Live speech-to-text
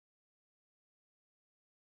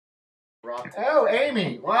rock. Oh,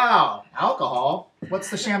 Amy, wow. Alcohol? What's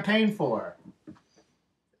the champagne for?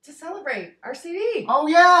 To celebrate our CD. Oh,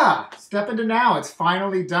 yeah. Step into now. It's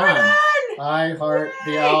finally done. We're done. I Heart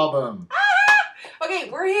the Album.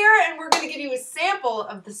 Okay, we're here and we're going to give you a sample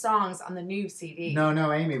of the songs on the new CD.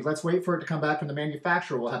 No, Amy. Let's wait for it to come back from the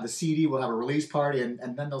manufacturer. We'll have the CD, we'll have a release party, and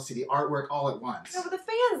then they'll see the artwork all at once. No, but the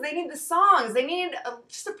fans, they need the songs. They need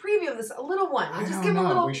just a preview of this, a little one. I Just don't give them know.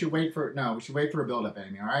 a little... We should wait for a build-up,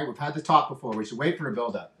 Amy, all right? We've had the talk before. We should wait for a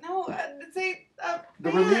build-up. No, say...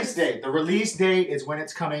 The release date. The release date is when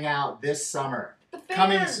it's coming out this summer. The fans.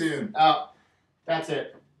 Coming soon. Oh, that's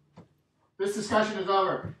it. This discussion is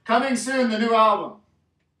over. Coming soon, the new album.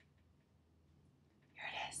 Here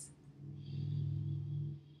it is.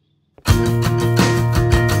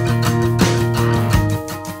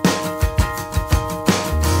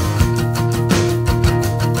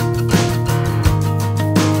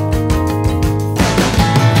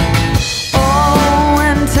 Oh,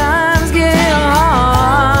 when times get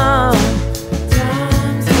hard,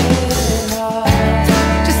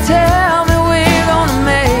 just tell me we're gonna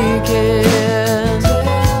make it.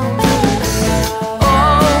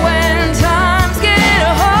 Oh, when times get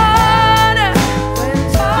harder,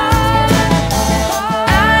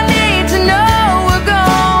 I need to know we're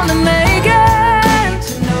gonna make it.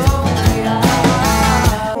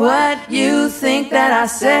 What you think that I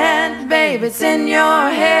said, babe, it's in your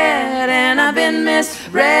head, and I've been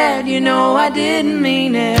misread, you know I didn't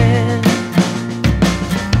mean it.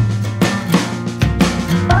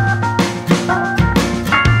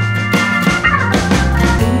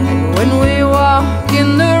 When we walk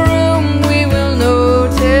in the room, we will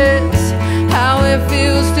notice how it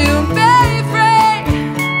feels to be free.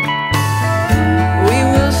 We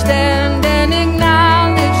will stand and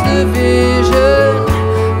acknowledge the vision.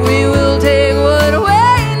 We will take what we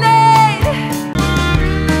need.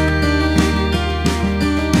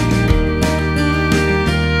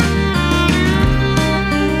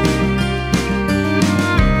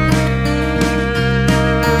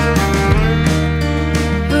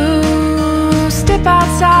 Ooh, step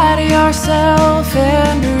outside of yourself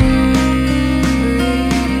and